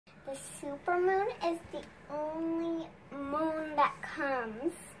The supermoon is the only moon that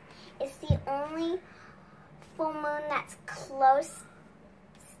comes. It's the only full moon that's closest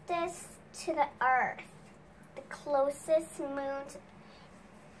to the Earth. The closest moon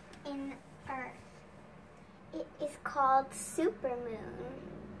in Earth. It is called Supermoon.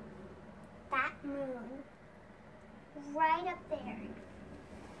 That moon, right up there,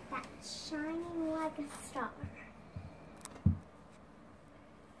 that's shining like a star.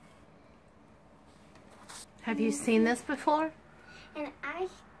 Have you seen this before? And I've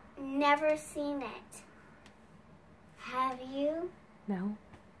never seen it. Have you? No.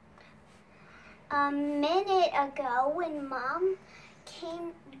 A minute ago, when Mom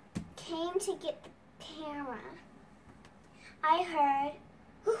came to get the camera, I heard,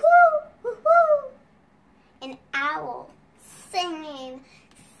 woohoo, woohoo, an owl singing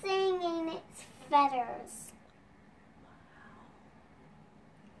its feathers.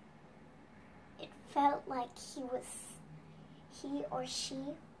 It felt like he or she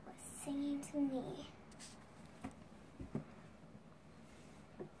was singing to me.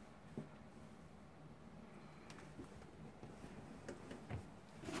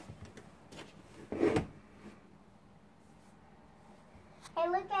 Hey,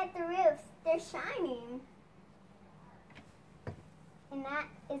 look at the roofs. They're shining. And that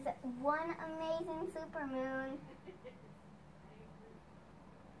is one amazing supermoon.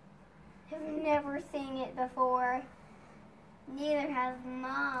 I've never seen it before. Neither has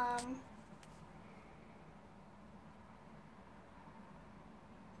Mom.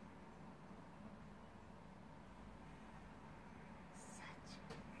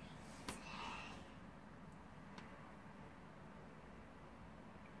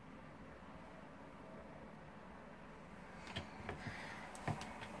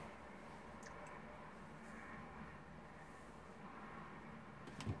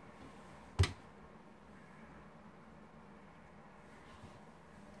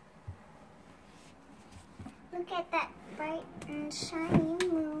 Look at that bright and shiny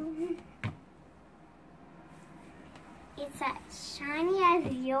moon. It's as shiny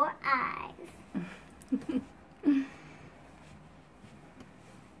as your eyes.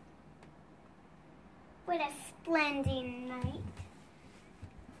 What a splendid night.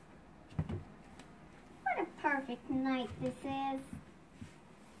 What a perfect night this is.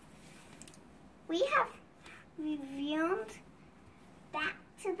 We have revealed back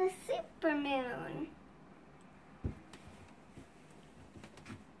to the supermoon.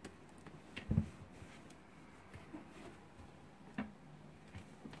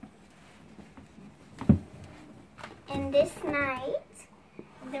 And this night,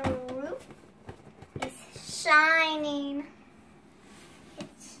 the roof is shining.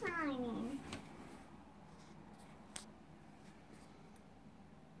 It's shining.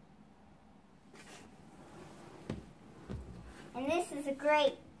 And this is a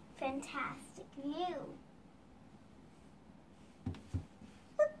great, fantastic view.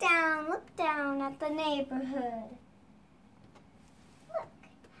 Look down at the neighborhood. Look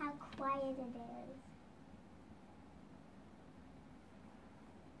how quiet it is.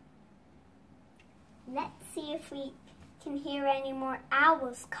 Let's see if we can hear any more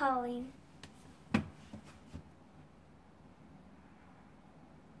owls calling.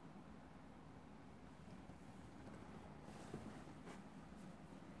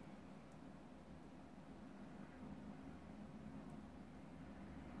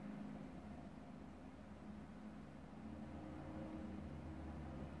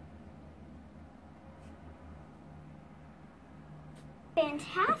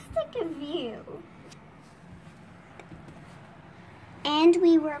 Fantastic view. And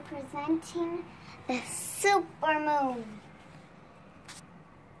we were presenting the supermoon.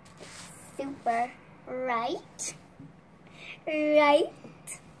 Super, right? Right?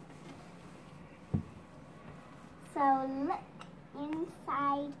 So look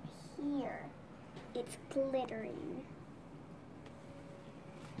inside here. It's glittering.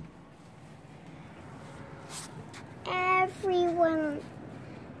 Everyone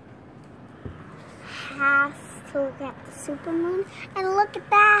has to look at the supermoon, and look at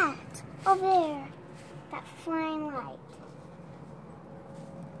that over there, that flying light.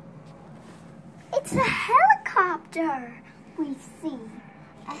 It's a helicopter we see,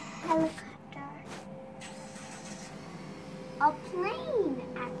 a helicopter, a plane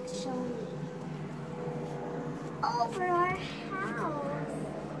actually, over our house.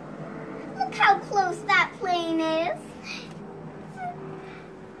 Look how close that plane is.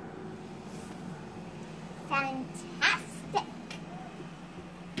 Fantastic.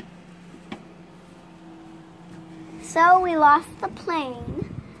 So we lost the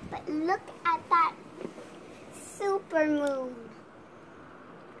plane, but look at that supermoon.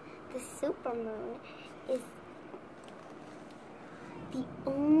 The supermoon is the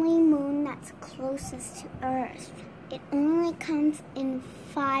only moon that's closest to Earth. It only comes in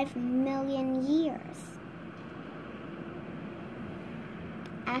 5 million years.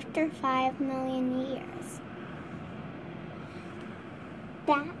 After 5 million years,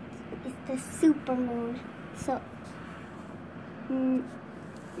 that is the supermoon. So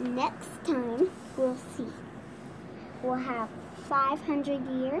next time we'll see. We'll have 500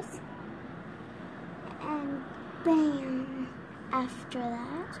 years, and bam! After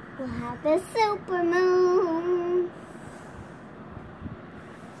that, we'll have the supermoon.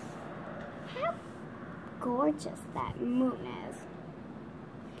 How gorgeous that moon is.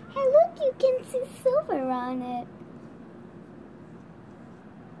 Hey, look, you can see silver on it.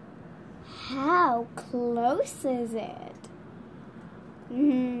 How close is it?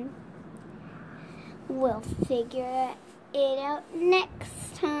 We'll figure it out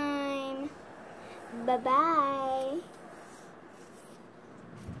next time. Bye-bye.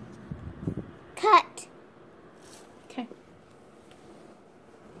 Cut. Okay.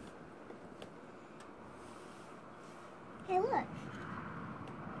 Hey, look.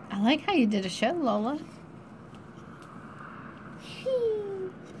 I like how you did a show, Lola.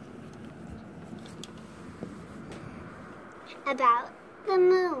 About the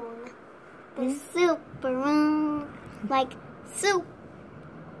moon. The supermoon. Like Superman.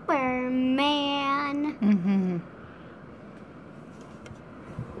 Mm-hmm.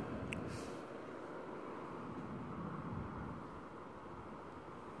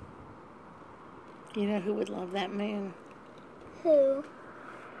 You know who would love that moon? Who?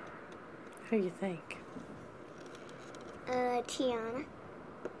 Who you think? Tiana.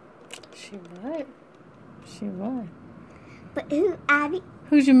 She would. She would. But who? Abby?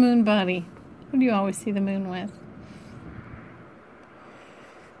 Who's your moon buddy? Who do you always see the moon with?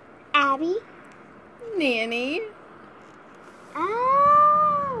 Abby? Nanny.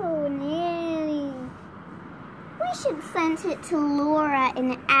 Oh, Nanny. We should send it to Laura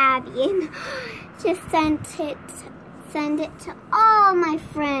and Abby and just send it to all my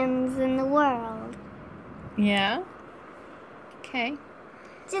friends in the world. Yeah? Okay.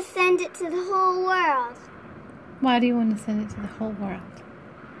 Just send it to the whole world. Why do you want to send it to the whole world?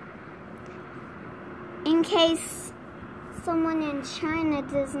 In case someone in China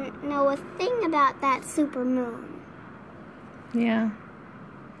doesn't know a thing about that supermoon. Yeah.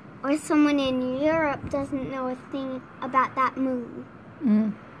 Or someone in Europe doesn't know a thing about that moon.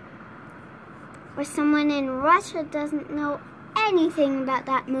 Or someone in Russia doesn't know anything about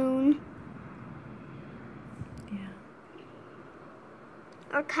that moon. Yeah.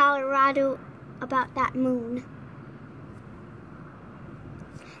 Or Colorado about that moon.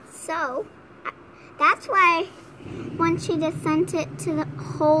 So, that's why I want you to send it to the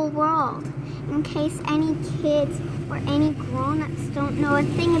whole world. In case any kids or any grown-ups don't know a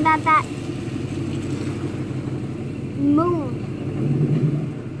thing about that moon.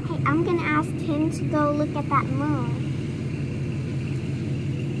 Hey, I'm gonna ask him to go look at that moon.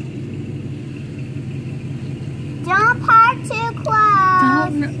 Don't park too close.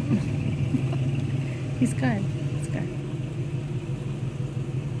 Don't. He's good. He's good.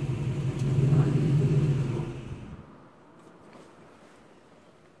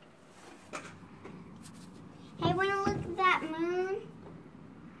 Hey, wanna look at that moon?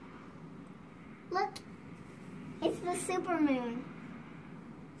 Look, it's the supermoon.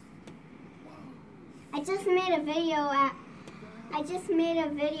 I just made a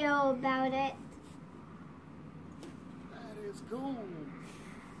video about it. That is cool.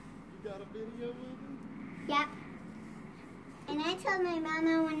 You got a video of it? Yep. And I told my mom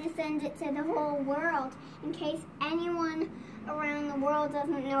I want to send it to the whole world in case anyone around the world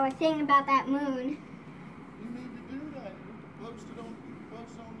doesn't know a thing about that moon. You need to do that. You can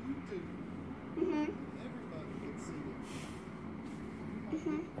post on YouTube. Mhm. Everybody can see it.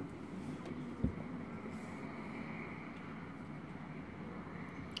 Mhm.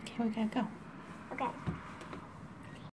 Okay, we gotta go. Okay.